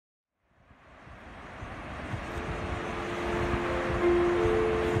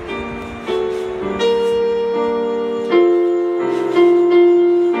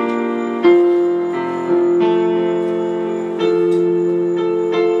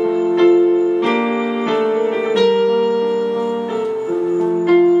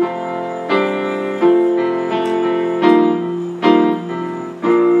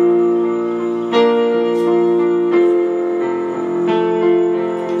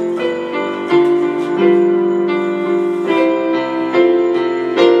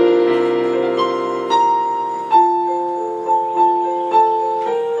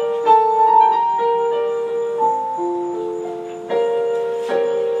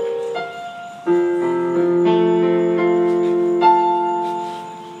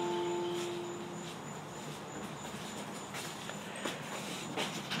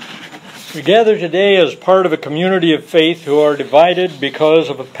We gather today as part of a community of faith who are divided because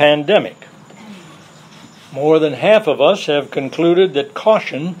of a pandemic. More than half of us have concluded that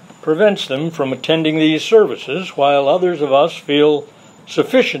caution prevents them from attending these services, while others of us feel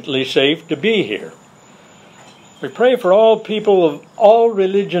sufficiently safe to be here. We pray for all people of all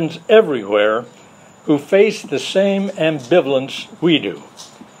religions everywhere who face the same ambivalence we do.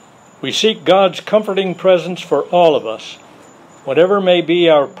 We seek God's comforting presence for all of us, whatever may be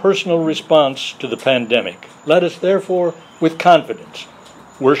our personal response to the pandemic. Let us therefore, with confidence,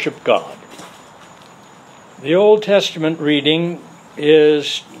 worship God. The Old Testament reading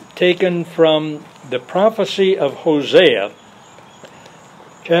is taken from the prophecy of Hosea,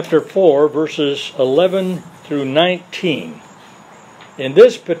 chapter 4, verses 11 through 19. In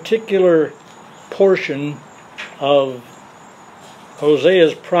this particular portion of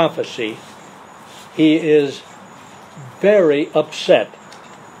Hosea's prophecy, he is very upset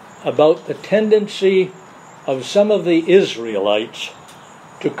about the tendency of some of the Israelites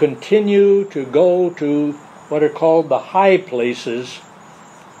to continue to go to what are called the high places,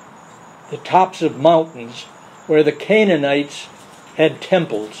 the tops of mountains, where the Canaanites had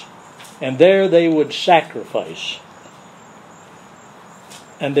temples, and there they would sacrifice.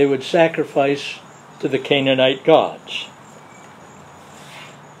 And they would sacrifice to the Canaanite gods.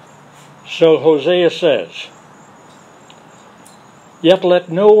 So Hosea says, "Yet let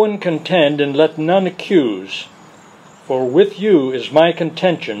no one contend, and let none accuse, for with you is my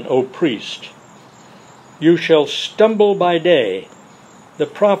contention, O priest. You shall stumble by day, the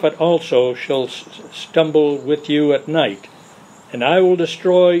prophet also shall stumble with you at night, and I will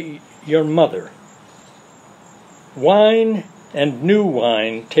destroy your mother. Wine and new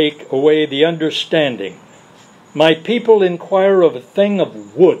wine take away the understanding. My people inquire of a thing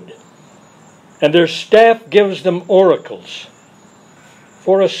of wood, and their staff gives them oracles.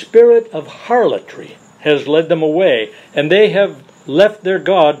 For a spirit of harlotry has led them away, and they have left their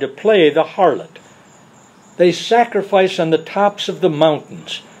God to play the harlot. They sacrifice on the tops of the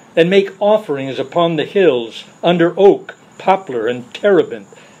mountains, and make offerings upon the hills, under oak, poplar, and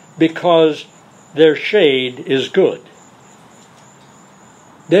terebinth, because their shade is good.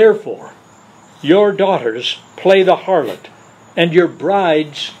 Therefore, your daughters play the harlot, and your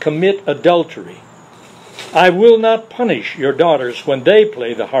brides commit adultery. I will not punish your daughters when they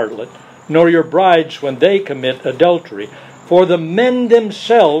play the harlot, nor your brides when they commit adultery. For the men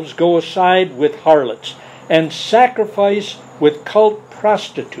themselves go aside with harlots, and sacrifice with cult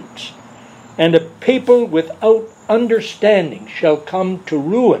prostitutes. And a people without understanding shall come to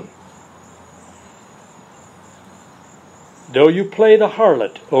ruin. Though you play the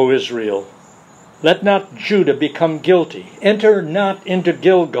harlot, O Israel, let not Judah become guilty. Enter not into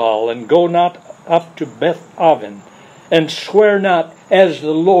Gilgal, and go not up to Beth-aven, and swear not, as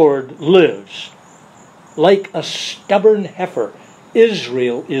the Lord lives. Like a stubborn heifer,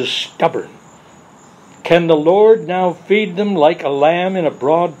 Israel is stubborn. Can the Lord now feed them like a lamb in a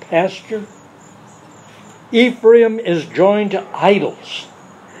broad pasture? Ephraim is joined to idols.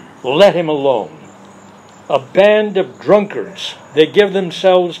 Let him alone. A band of drunkards, they give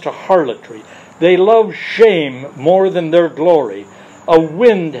themselves to harlotry. They love shame more than their glory. A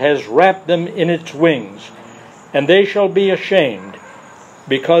wind has wrapped them in its wings, and they shall be ashamed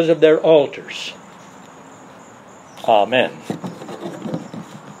because of their altars." Amen.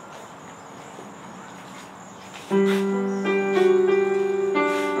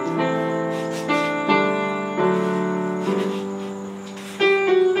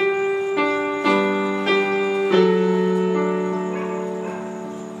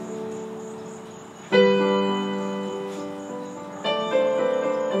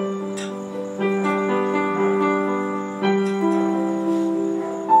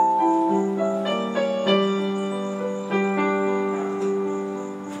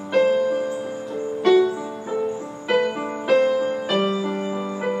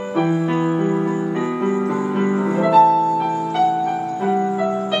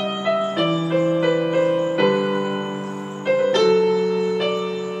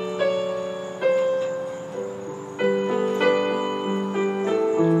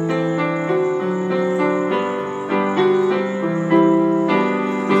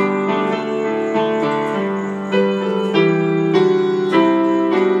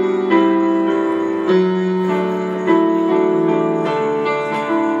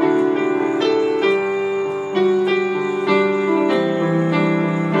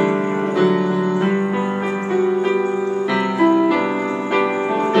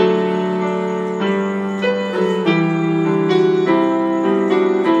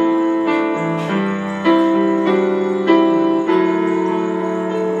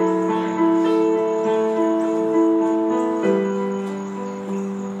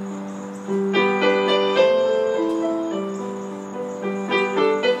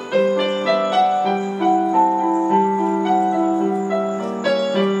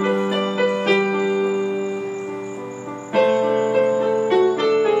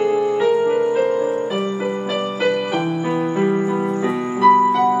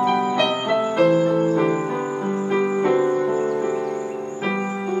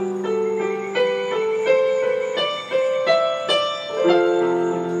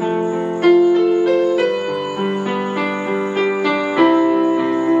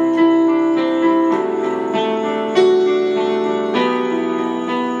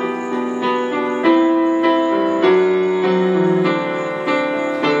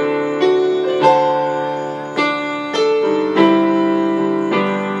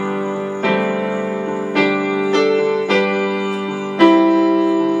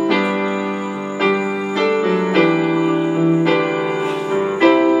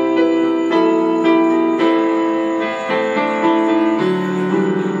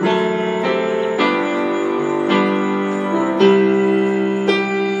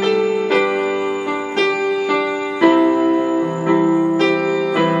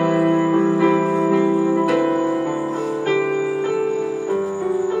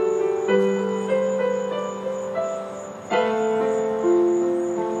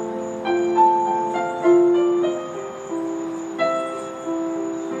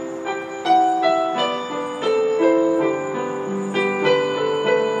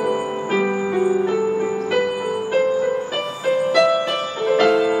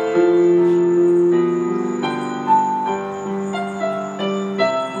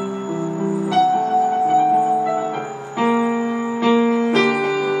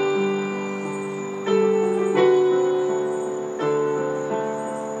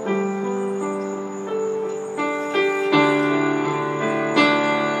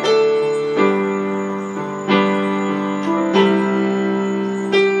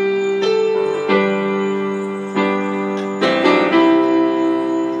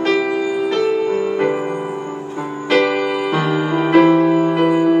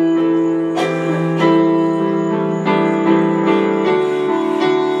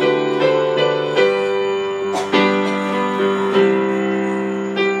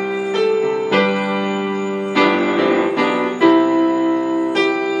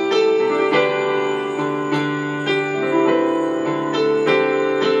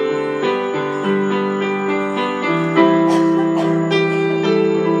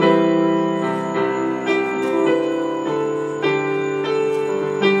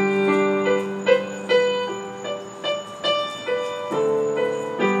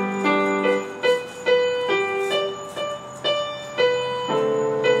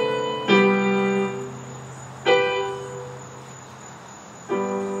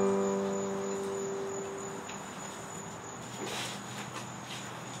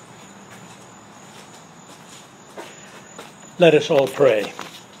 Let us all pray.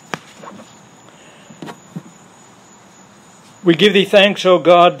 We give thee thanks, O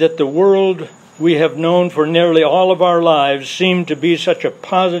God, that the world we have known for nearly all of our lives seemed to be such a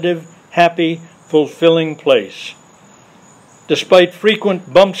positive, happy, fulfilling place. Despite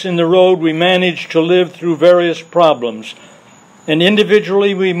frequent bumps in the road, we managed to live through various problems, and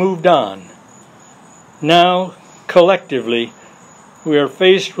individually we moved on. Now, collectively, we are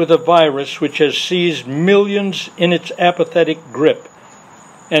faced with a virus which has seized millions in its apathetic grip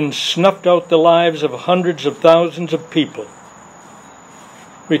and snuffed out the lives of hundreds of thousands of people.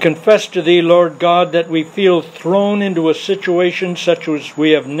 We confess to thee, Lord God, that we feel thrown into a situation such as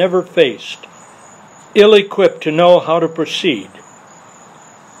we have never faced, ill-equipped to know how to proceed.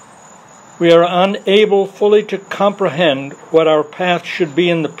 We are unable fully to comprehend what our path should be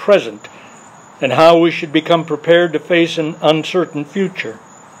in the present and how we should become prepared to face an uncertain future.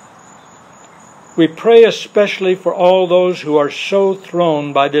 We pray especially for all those who are so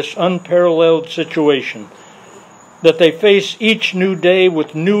thrown by this unparalleled situation that they face each new day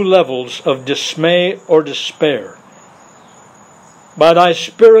with new levels of dismay or despair. By thy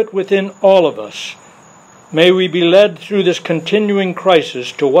Spirit within all of us, may we be led through this continuing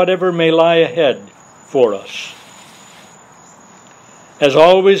crisis to whatever may lie ahead for us. As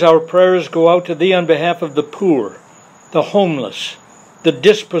always, our prayers go out to thee on behalf of the poor, the homeless, the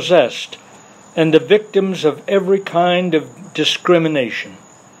dispossessed, and the victims of every kind of discrimination.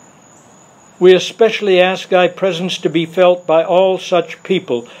 We especially ask thy presence to be felt by all such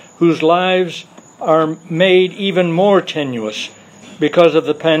people whose lives are made even more tenuous because of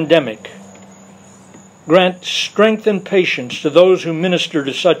the pandemic. Grant strength and patience to those who minister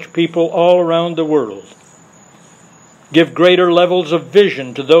to such people all around the world. Give greater levels of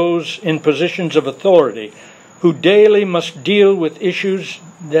vision to those in positions of authority who daily must deal with issues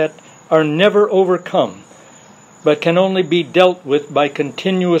that are never overcome, but can only be dealt with by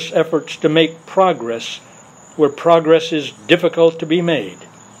continuous efforts to make progress where progress is difficult to be made.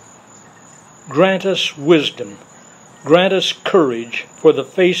 Grant us wisdom. Grant us courage for the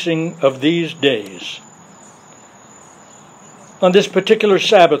facing of these days. On this particular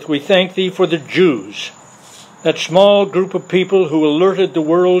Sabbath, we thank thee for the Jews, that small group of people who alerted the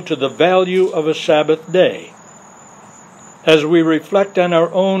world to the value of a Sabbath day. As we reflect on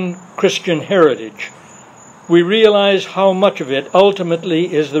our own Christian heritage, we realize how much of it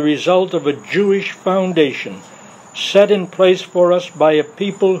ultimately is the result of a Jewish foundation set in place for us by a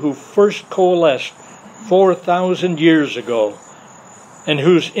people who first coalesced 4,000 years ago, and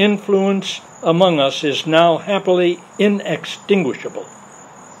whose influence among us is now happily inextinguishable.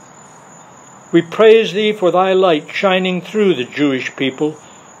 We praise thee for thy light shining through the Jewish people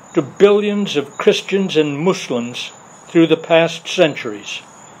to billions of Christians and Muslims through the past centuries,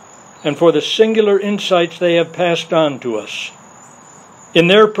 and for the singular insights they have passed on to us. In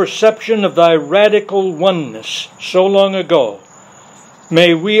their perception of thy radical oneness so long ago,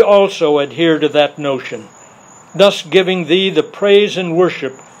 may we also adhere to that notion, thus giving thee the praise and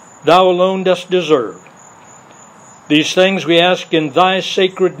worship thou alone dost deserve. These things we ask in thy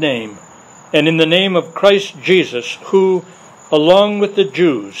sacred name, and in the name of Christ Jesus, who, along with the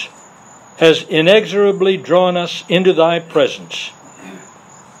Jews, has inexorably drawn us into thy presence.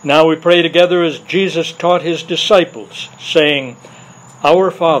 Now we pray together as Jesus taught his disciples, saying, Our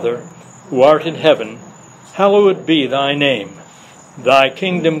Father, who art in heaven, hallowed be thy name. Thy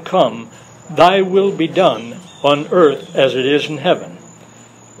kingdom come, thy will be done, on earth as it is in heaven.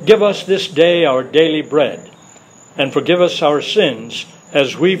 Give us this day our daily bread, and forgive us our sins,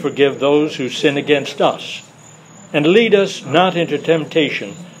 as we forgive those who sin against us. And lead us not into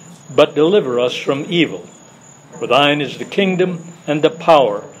temptation, but deliver us from evil. For thine is the kingdom, and the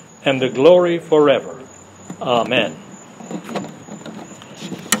power, and the glory forever. Amen.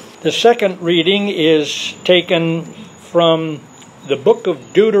 The second reading is taken from the book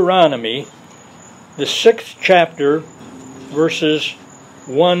of Deuteronomy, the 6th chapter, verses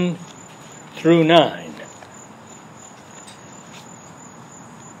 1 through 9.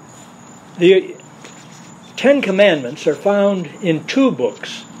 The Ten Commandments are found in two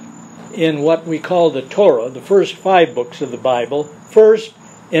books in what we call the Torah, the first 5 books of the Bible. First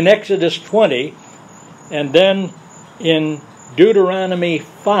in Exodus 20, and then in Deuteronomy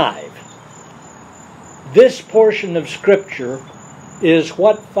 5. This portion of Scripture is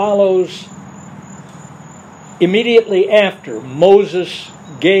what follows immediately after Moses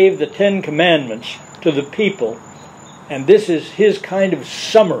gave the Ten Commandments to the people, and this is his kind of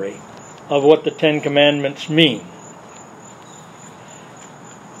summary of what the Ten Commandments mean.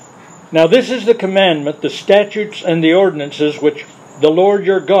 Now this is the commandment, the statutes and the ordinances which the Lord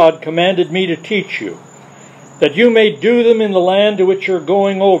your God commanded me to teach you, that you may do them in the land to which you're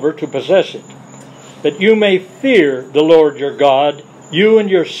going over to possess it, that you may fear the Lord your God, you and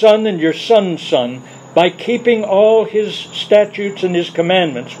your son's son, by keeping all his statutes and his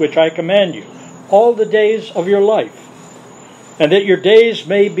commandments, which I command you, all the days of your life, and that your days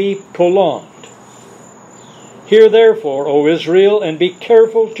may be prolonged. Hear therefore, O Israel, and be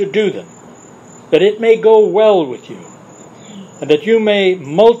careful to do them, that it may go well with you, and that you may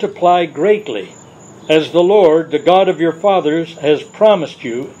multiply greatly, as the Lord, the God of your fathers, has promised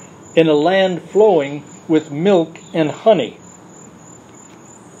you, in a land flowing with milk and honey.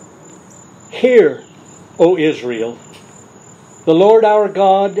 Hear, O Israel, the Lord our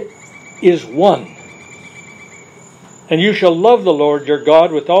God is one. And you shall love the Lord your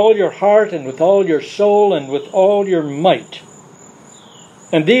God with all your heart and with all your soul and with all your might.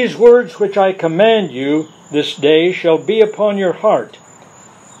 And these words which I command you this day shall be upon your heart,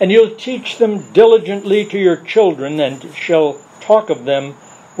 and you'll teach them diligently to your children, and shall talk of them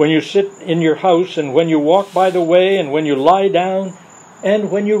when you sit in your house, and when you walk by the way, and when you lie down,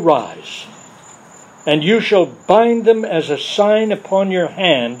 and when you rise. And you shall bind them as a sign upon your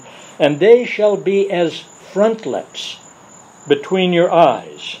hand, and they shall be as frontlets between your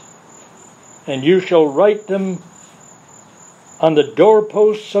eyes. And you shall write them on the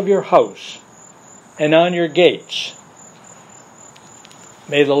doorposts of your house and on your gates.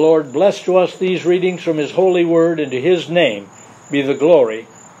 May the Lord bless to us these readings from His holy word, and to His name be the glory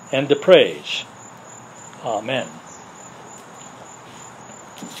and the praise. Amen.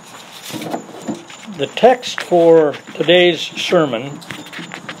 The text for today's sermon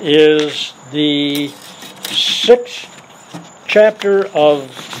is the 6th chapter of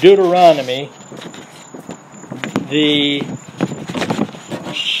Deuteronomy, the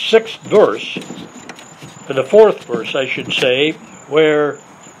 6th verse, or the 4th verse, I should say, where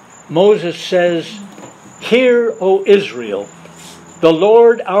Moses says, "Hear, O Israel, the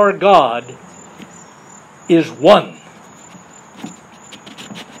Lord our God is one."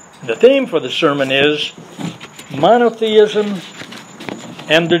 The theme for the sermon is monotheism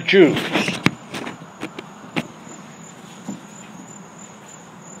and the Jews.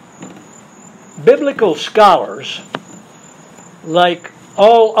 Biblical scholars, like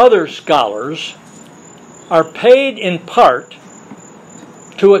all other scholars, are paid in part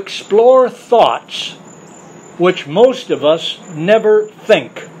to explore thoughts which most of us never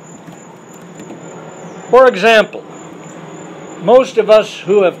think. For example, most of us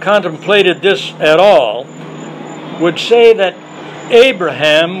who have contemplated this at all would say that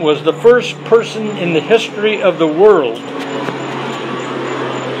Abraham was the first person in the history of the world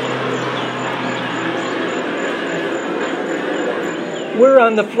We're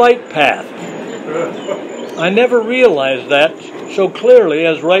on the flight path. I never realized that so clearly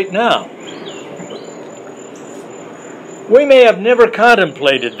as right now. We may have never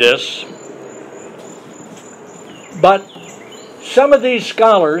contemplated this, but some of these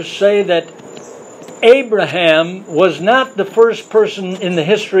scholars say that Abraham was not the first person in the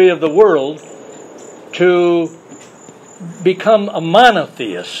history of the world to become a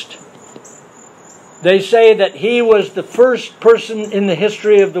monotheist. They say that he was the first person in the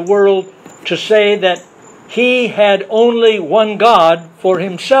history of the world to say that he had only one God for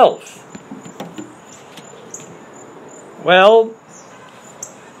himself. Well,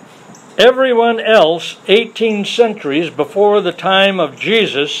 everyone else 18 centuries before the time of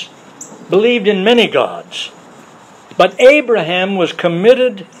Jesus believed in many gods. But Abraham was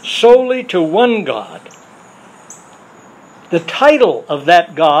committed solely to one God. The title of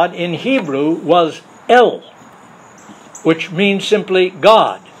that God in Hebrew was El, which means simply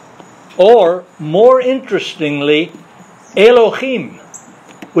God, or more interestingly, Elohim,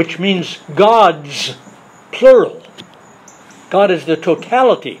 which means gods, plural. God is the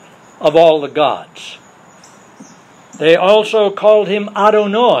totality of all the gods. They also called him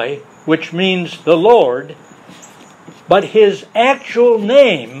Adonai, which means the Lord, but his actual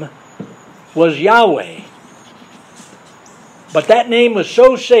name was Yahweh. But that name was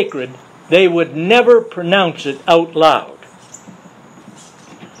so sacred, they would never pronounce it out loud.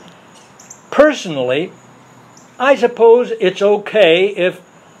 Personally, I suppose it's okay if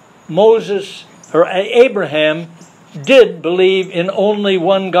Moses or Abraham did believe in only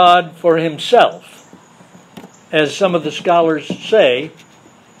one God for himself, as some of the scholars say,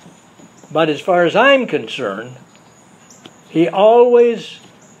 but as far as I'm concerned, he always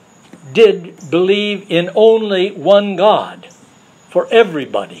did believe in only one God for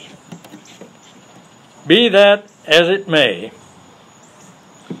everybody. Be that as it may,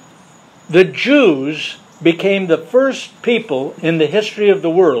 the Jews became the first people in the history of the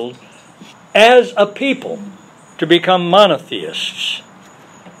world as a people to become monotheists.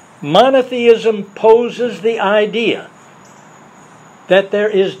 Monotheism poses the idea that there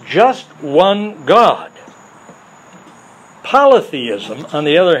is just one God. Polytheism, on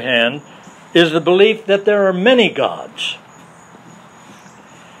the other hand, is the belief that there are many gods.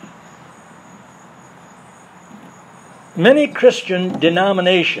 Many Christian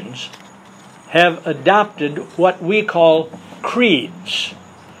denominations have adopted what we call creeds.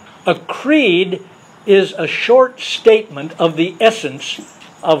 A creed is a short statement of the essence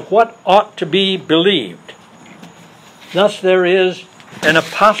of what ought to be believed. Thus there is an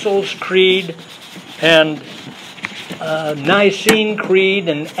Apostles' Creed and a Nicene Creed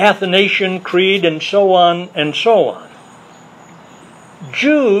and Athanasian Creed and so on and so on.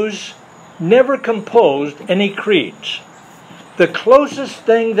 Jews never composed any creeds. The closest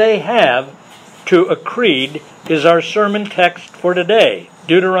thing they have to a creed is our sermon text for today,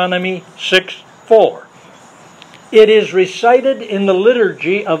 Deuteronomy 6:4. It is recited in the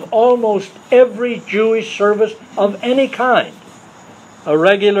liturgy of almost every Jewish service of any kind. A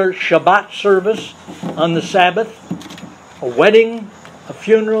regular Shabbat service on the Sabbath, a wedding, a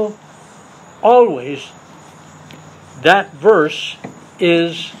funeral, always that verse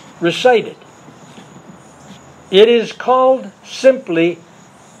is recited. It is called simply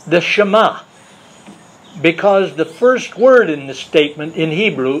the Shema, because the first word in the statement in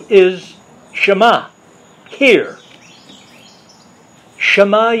Hebrew is Shema, hear.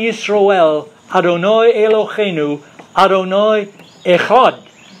 Shema Yisrael, Adonai Eloheinu, Adonai Echad.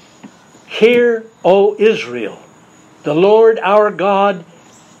 Hear, O Israel, the Lord our God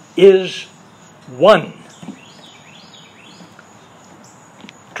is one.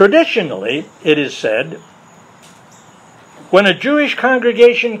 Traditionally, it is said, when a Jewish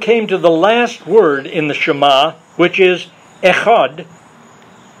congregation came to the last word in the Shema, which is Echad,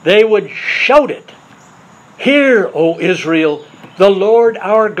 they would shout it. Hear, O Israel, the Lord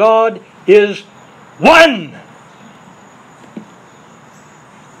our God is one.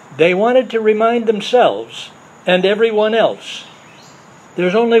 They wanted to remind themselves and everyone else,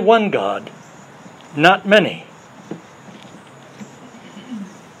 there's only one God, not many.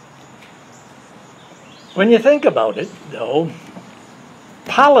 When you think about it, though,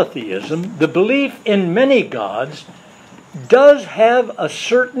 polytheism, the belief in many gods, does have a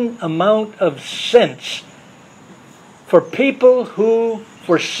certain amount of sense for people who,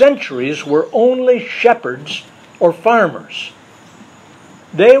 for centuries, were only shepherds or farmers.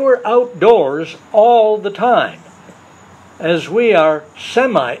 They were outdoors all the time, as we are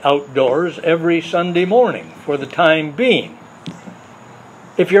semi-outdoors every Sunday morning for the time being.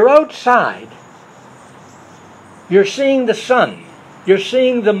 If you're outside, you're seeing the sun, you're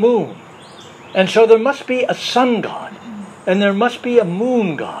seeing the moon, and so there must be a sun god, and there must be a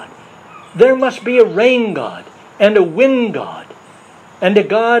moon god, there must be a rain god, and a wind god, and a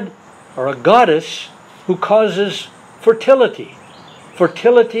god or a goddess who causes fertility.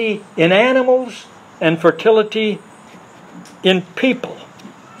 Fertility in animals and fertility in people.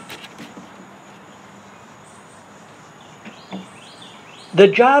 The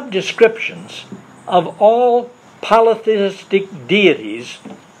job descriptions of all polytheistic deities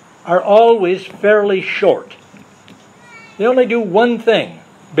are always fairly short. They only do one thing,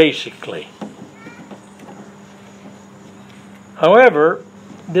 basically. However,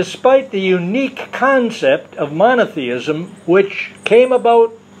 despite the unique concept of monotheism, which came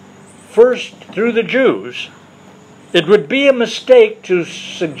about first through the Jews, it would be a mistake to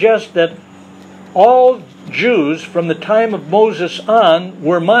suggest that all Jews from the time of Moses on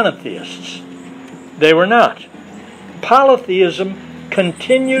were monotheists. They were not. Polytheism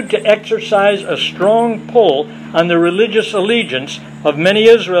continued to exercise a strong pull on the religious allegiance of many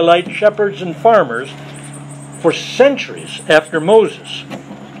Israelite shepherds and farmers for centuries after Moses.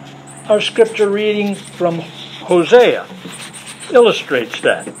 Our scripture reading from Hosea illustrates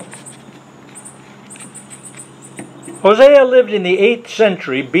that. Hosea lived in the 8th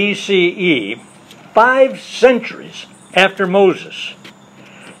century BCE, 5 centuries after Moses.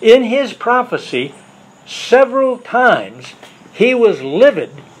 In his prophecy, several times he was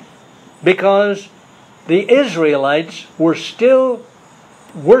livid because the Israelites were still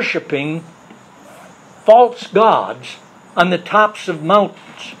worshiping false gods on the tops of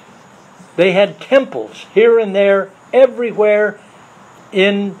mountains. They had temples here and there, everywhere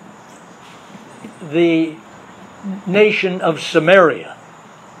in the nation of Samaria,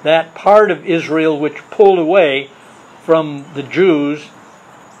 that part of Israel which pulled away from the Jews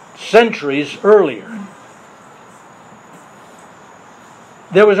centuries earlier.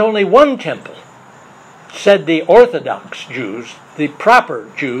 There was only one temple, said the Orthodox Jews, the proper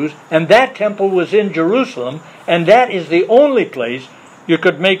Jews, and that temple was in Jerusalem, and that is the only place you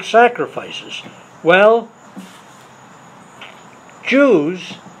could make sacrifices. Well,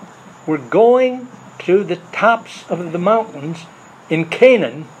 Jews were going to the tops of the mountains in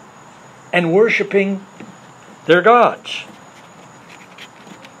Canaan and worshiping their gods.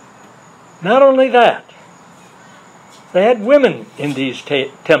 Not only that, they had women in these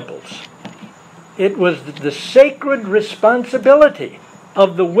temples. It was the sacred responsibility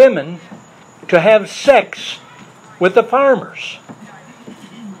of the women to have sex with the farmers,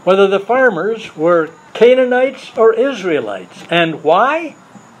 whether the farmers were Canaanites or Israelites. And why?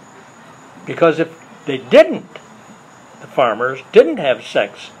 Because if they didn't, the farmers didn't have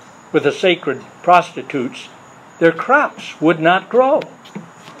sex with the sacred prostitutes, their crops would not grow.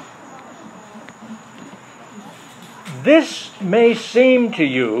 This may seem to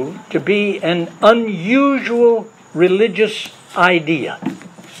you to be an unusual religious idea.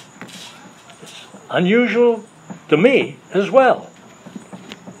 It's unusual to me as well.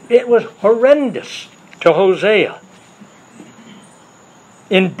 It was horrendous to Hosea.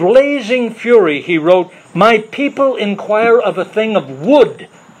 In blazing fury he wrote, "My people inquire of a thing of wood,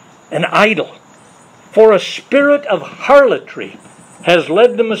 an idol, for a spirit of harlotry has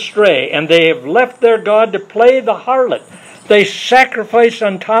led them astray, and they have left their God to play the harlot. They sacrifice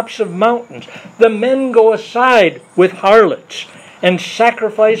on tops of mountains. The men go aside with harlots and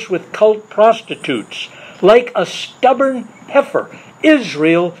sacrifice with cult prostitutes. Like a stubborn heifer,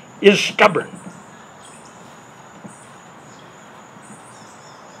 Israel is stubborn."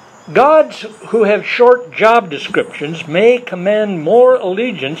 Gods who have short job descriptions may command more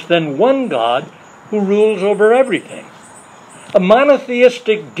allegiance than one God who rules over everything. A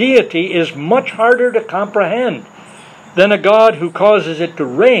monotheistic deity is much harder to comprehend than a God who causes it to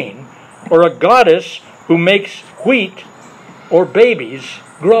rain, or a goddess who makes wheat or babies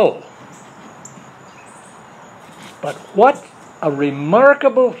grow. But what a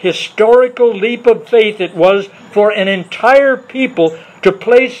remarkable historical leap of faith it was for an entire people to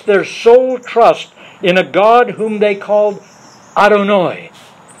place their sole trust in a God whom they called Adonai,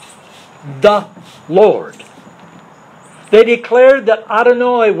 the Lord. They declared that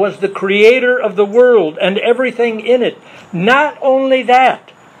Adonai was the creator of the world and everything in it. Not only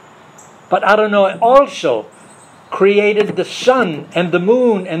that, but Adonai also created the sun and the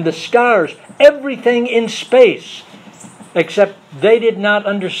moon and the stars, everything in space, except they did not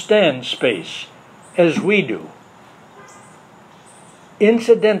understand space as we do.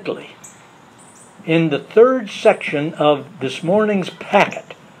 Incidentally, in the third section of this morning's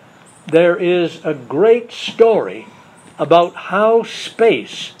packet, there is a great story about how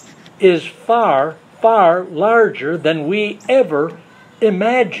space is far, far larger than we ever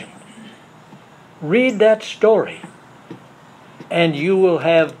imagined. Read that story, and you will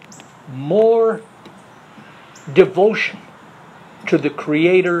have more devotion to the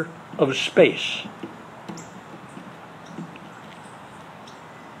creator of space.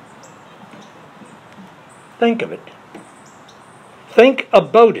 Think of it. Think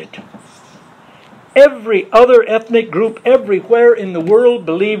about it. Every other ethnic group everywhere in the world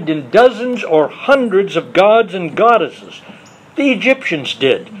believed in dozens or hundreds of gods and goddesses. The Egyptians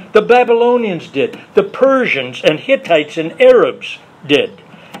did. The Babylonians did. The Persians and Hittites and Arabs did.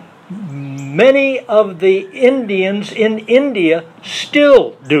 Many of the Indians in India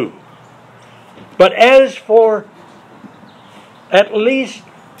still do. But as for at least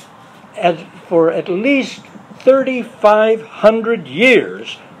 3,500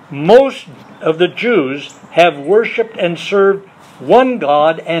 years, most of the Jews have worshipped and served one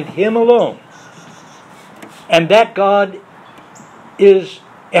God and Him alone. And that God is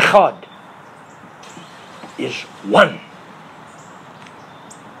Echad, is one.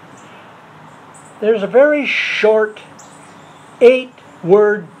 There's a very short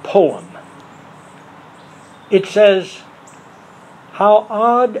 8-word poem. It says, "How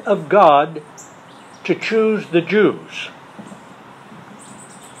odd of God to choose the Jews."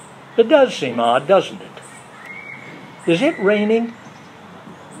 It does seem odd, doesn't it? Is it raining?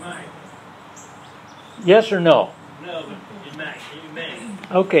 It might. Yes or no? No, but it might. It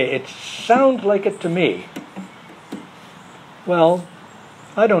may. Okay, it sounds like it to me. Well,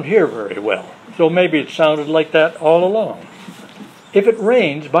 I don't hear very well, so maybe it sounded like that all along. If it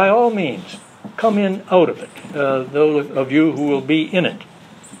rains, by all means, come in out of it, those of you who will be in it.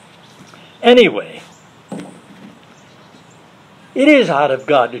 Anyway, it is odd of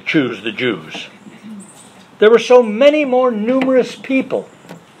God to choose the Jews. There were so many more numerous people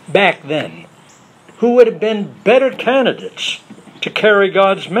back then who would have been better candidates to carry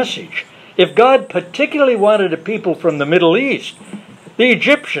God's message. If God particularly wanted a people from the Middle East, the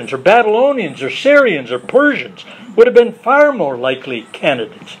Egyptians or Babylonians or Syrians or Persians would have been far more likely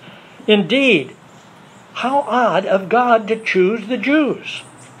candidates. Indeed, how odd of God to choose the Jews.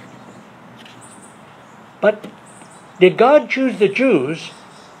 But did God choose the Jews,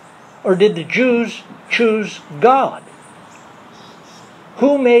 or did the Jews choose God?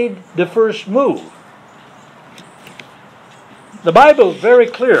 Who made the first move? The Bible is very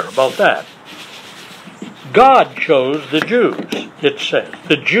clear about that. God chose the Jews, it says.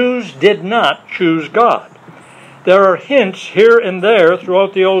 The Jews did not choose God. There are hints here and there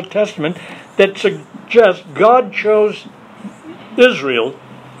throughout the Old Testament that suggest God chose Israel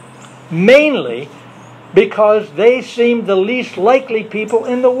mainly because they seemed the least likely people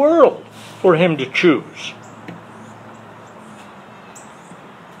in the world for him to choose.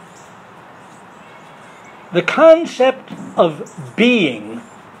 The concept of being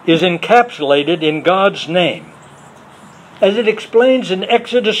is encapsulated in God's name. As it explains in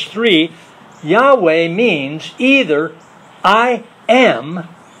Exodus 3, Yahweh means either I am,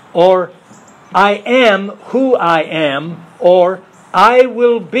 or I am who I am, or I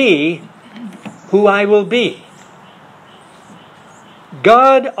will be who I will be.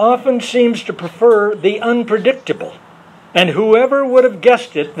 God often seems to prefer the unpredictable, and whoever would have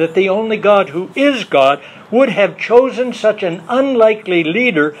guessed it that the only God who is God would have chosen such an unlikely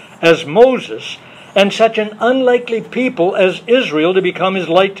leader as Moses and such an unlikely people as Israel to become his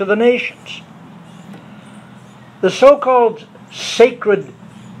light to the nations. The so-called sacred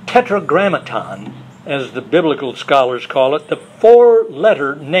tetragrammaton, as the biblical scholars call it, the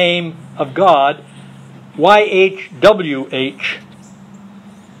four-letter name of God, YHWH,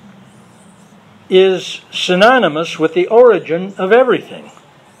 is synonymous with the origin of everything.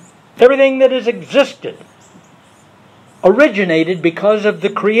 Everything that has existed originated because of the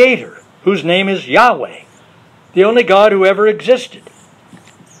Creator, whose name is Yahweh, the only God who ever existed.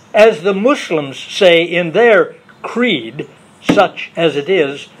 As the Muslims say in their creed, such as it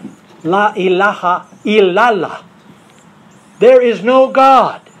is, La ilaha illallah. There is no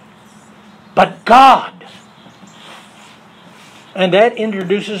God but God. And that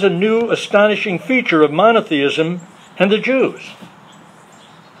introduces a new astonishing feature of monotheism and the Jews.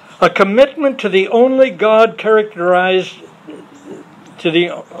 A commitment to the only God characterized, to the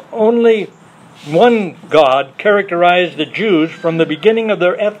only one God characterized the Jews from the beginning of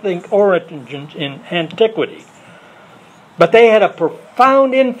their ethnic origins in antiquity. But they had a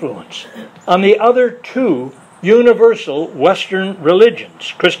profound influence on the other two universal Western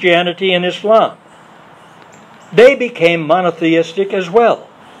religions, Christianity and Islam. They became monotheistic as well.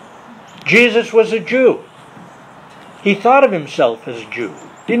 Jesus was a Jew. He thought of himself as a Jew.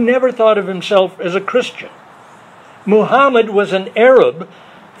 He never thought of himself as a Christian. Muhammad was an Arab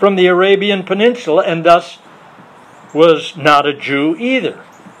from the Arabian Peninsula and thus was not a Jew either.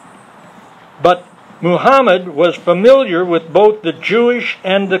 But Muhammad was familiar with both the Jewish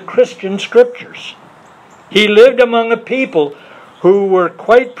and the Christian scriptures. He lived among a people who were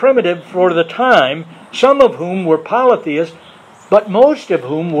quite primitive for the time, some of whom were polytheists, but most of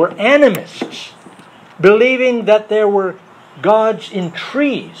whom were animists, believing that there were gods in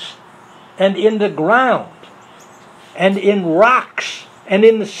trees and in the ground and in rocks and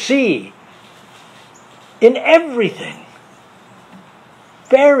in the sea, in everything.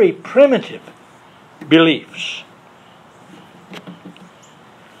 Very primitive beliefs.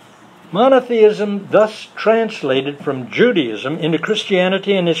 Monotheism thus translated from Judaism into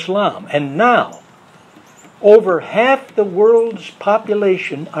Christianity and Islam, and now over half the world's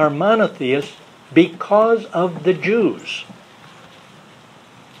population are monotheists because of the Jews.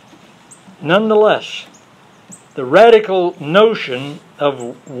 Nonetheless, the radical notion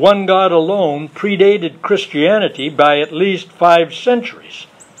of one God alone predated Christianity by at least 5 centuries.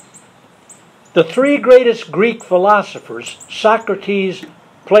 The 3 greatest Greek philosophers, Socrates,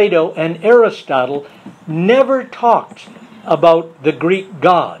 Plato, and Aristotle, never talked about the Greek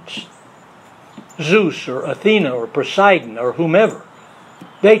gods, Zeus or Athena or Poseidon or whomever.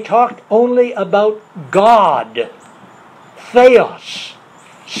 They talked only about God, Theos,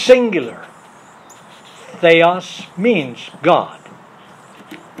 singular. Theos means God.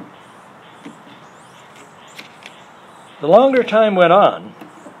 The longer time went on,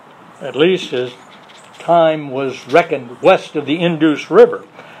 at least as time was reckoned west of the Indus River,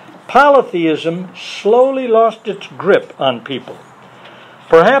 polytheism slowly lost its grip on people.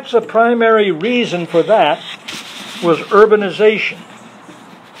 Perhaps a primary reason for that was urbanization.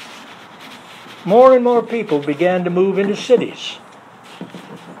 More and more people began to move into cities.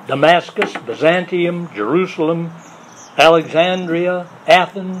 Damascus, Byzantium, Jerusalem, Alexandria,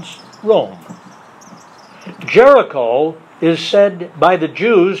 Athens, Rome. Jericho is said by the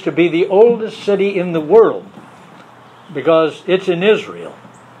Jews to be the oldest city in the world because it's in Israel.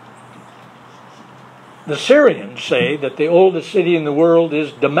 The Syrians say that the oldest city in the world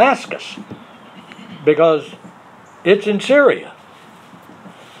is Damascus because it's in Syria.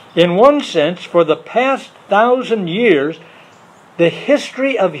 In one sense, for the past 1,000 years, the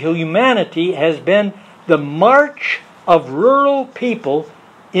history of humanity has been the march of rural people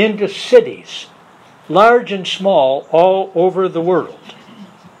into cities, large and small, all over the world.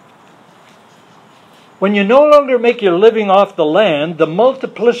 When you no longer make your living off the land, the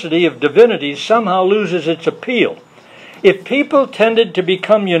multiplicity of divinities somehow loses its appeal. If people tended to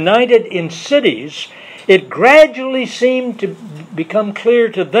become united in cities, it gradually seemed to become clear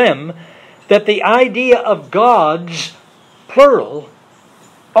to them that the idea of gods, plural,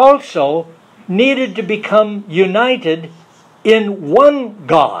 also needed to become united in one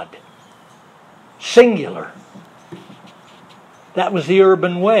God, singular. That was the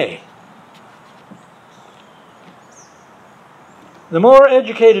urban way. The more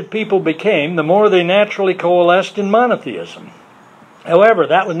educated people became, the more they naturally coalesced in monotheism. However,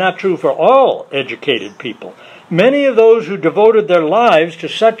 that was not true for all educated people. Many of those who devoted their lives to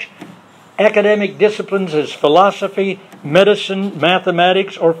such academic disciplines as philosophy, medicine,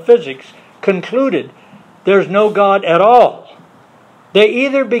 mathematics, or physics concluded there's no God at all. They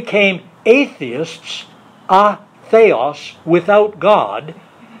either became atheists, atheos, without God,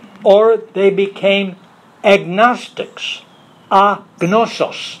 or they became agnostics,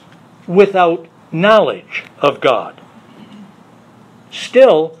 agnosos, without knowledge of God.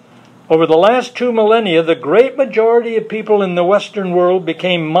 Still, over the last 2 millennia, the great majority of people in the Western world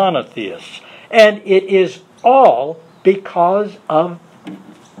became monotheists. And it is all because of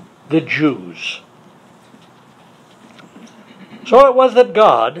the Jews. So it was that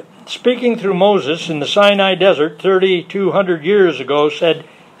God, speaking through Moses in the Sinai desert 3,200 years ago, said,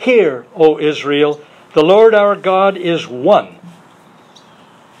 "Hear, O Israel, the Lord our God is one.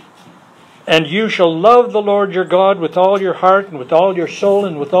 And you shall love the Lord your God with all your heart and with all your soul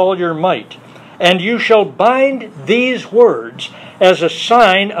and with all your might. And you shall bind these words as a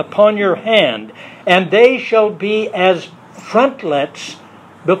sign upon your hand, and they shall be as frontlets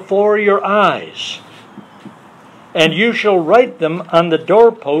before your eyes. And you shall write them on the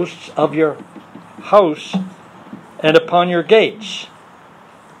doorposts of your house and upon your gates."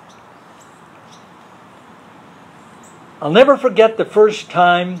 I'll never forget the first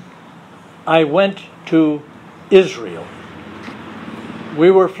time I went to Israel.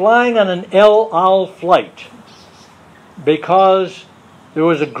 We were flying on an El Al flight because there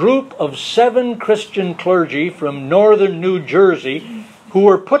was a group of 7 Christian clergy from northern New Jersey who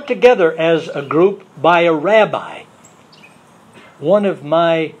were put together as a group by a rabbi. One of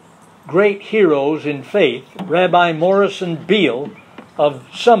my great heroes in faith, Rabbi Morrison Beale of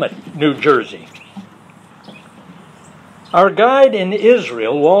Summit, New Jersey. Our guide in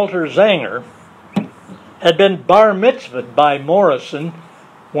Israel, Walter Zanger, had been bar mitzvahed by Morrison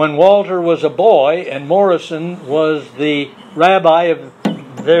when Walter was a boy and Morrison was the rabbi of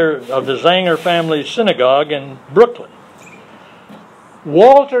the Zanger family synagogue in Brooklyn.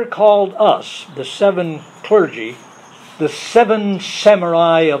 Walter called us, the 7 clergy, the 7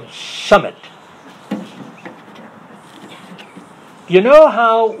 samurai of Summit. You know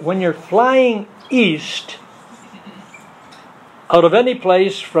how when you're flying east out of any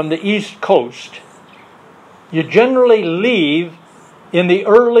place from the East Coast, you generally leave in the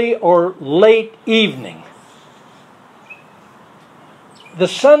early or late evening. The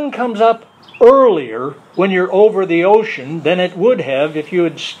sun comes up earlier when you're over the ocean than it would have if you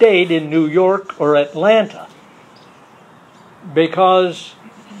had stayed in New York or Atlanta. Because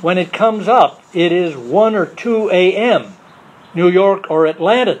when it comes up, it is 1 or 2 a.m. New York or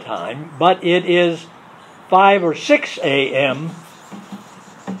Atlanta time, but it is 5 or 6 a.m.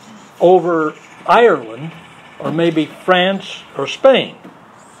 over Ireland, or maybe France or Spain.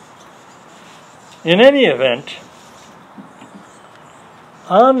 In any event,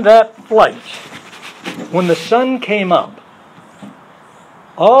 on that flight, when the sun came up,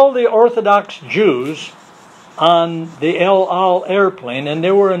 all the Orthodox Jews on the El Al airplane, and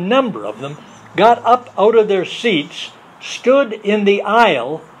there were a number of them, got up out of their seats, stood in the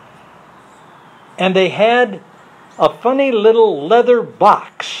aisle, and they had a funny little leather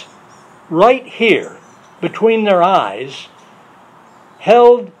box right here between their eyes,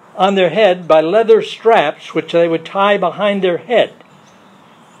 held on their head by leather straps which they would tie behind their head.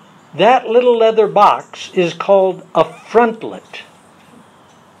 That little leather box is called a frontlet.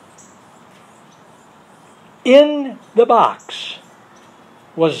 In the box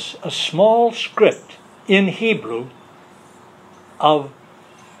was a small script in Hebrew of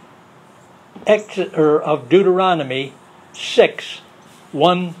Deuteronomy 6,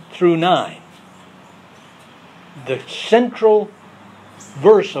 1 through 9. The central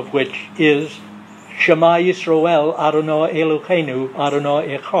verse of which is Shema Yisrael, Adonai Eloheinu,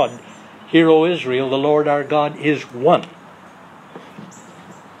 Adonai Echad. Hear, O Israel, the Lord our God is one.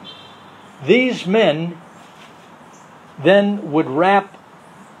 These men then would wrap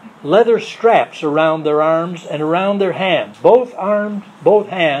leather straps around their arms and around their hands, both arms, both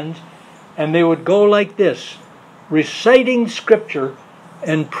hands, and they would go like this, reciting scripture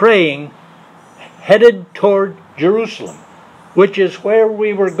and praying, headed toward Jerusalem, which is where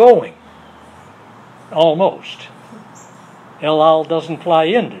we were going. Almost. El Al doesn't fly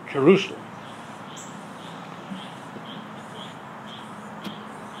into Jerusalem.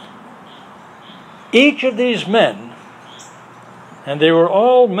 Each of these men, and they were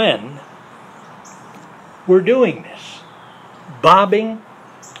all men, were doing this, bobbing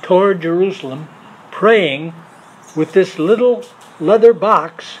toward Jerusalem, praying with this little leather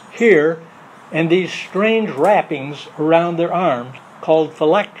box here and these strange wrappings around their arms called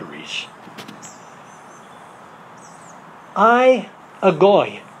phylacteries. I, a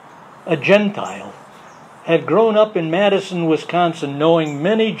Goy, a Gentile, had grown up in Madison, Wisconsin, knowing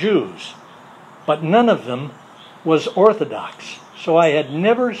many Jews, but none of them was Orthodox, so I had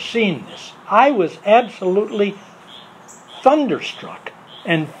never seen this. I was absolutely thunderstruck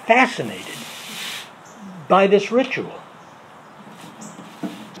and fascinated by this ritual.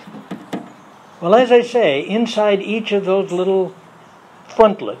 Well, as I say, inside each of those little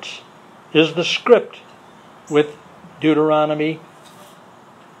frontlets is the script with Deuteronomy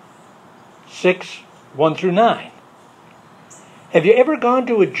 6, 1 through 9. Have you ever gone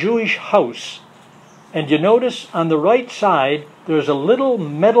to a Jewish house and you notice on the right side there's a little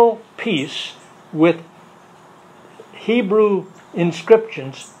metal piece with Hebrew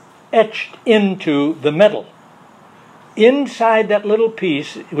inscriptions etched into the metal? Inside that little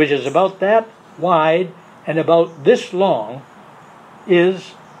piece, which is about that wide and about this long,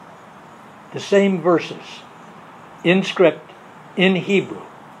 is the same verses in script in Hebrew.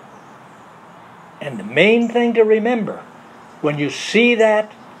 And the main thing to remember when you see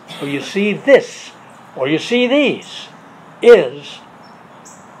that, or you see this, or you see these, is,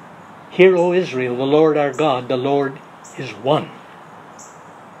 Hear, O Israel, the Lord our God, the Lord is one.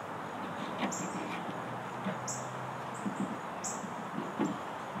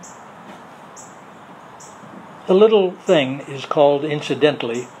 The little thing is called,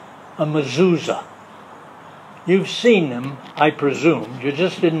 incidentally, a mezuzah. You've seen them, I presume. You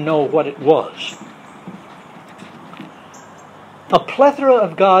just didn't know what it was. A plethora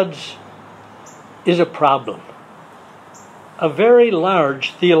of gods is a problem. A very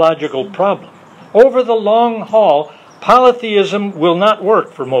large theological problem. Over the long haul, polytheism will not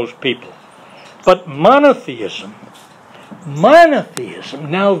work for most people. But monotheism,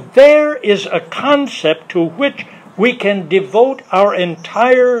 now there is a concept to which we can devote our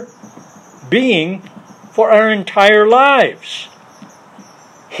entire being for our entire lives.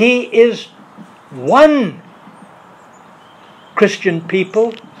 He is one, Christian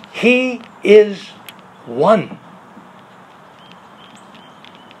people. He is one.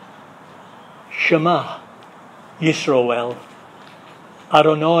 Shema Yisrael,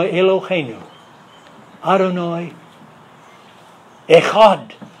 Adonai Eloheinu, Adonai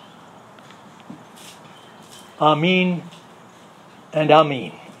Echad. Amen and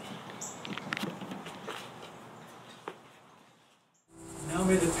Amen. Now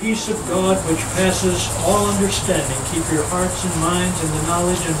may the peace of God, which passes all understanding, keep your hearts and minds in the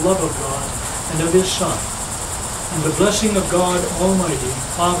knowledge and love of God and of His Son. And the blessing of God Almighty,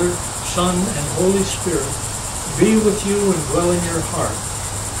 Father, Son, and Holy Spirit, be with you and dwell in your heart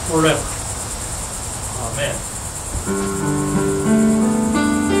forever. Amen.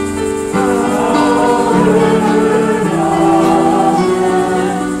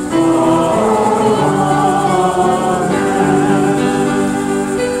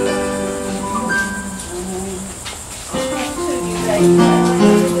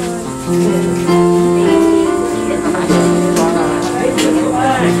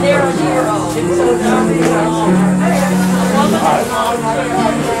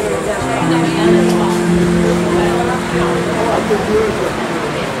 Thank you.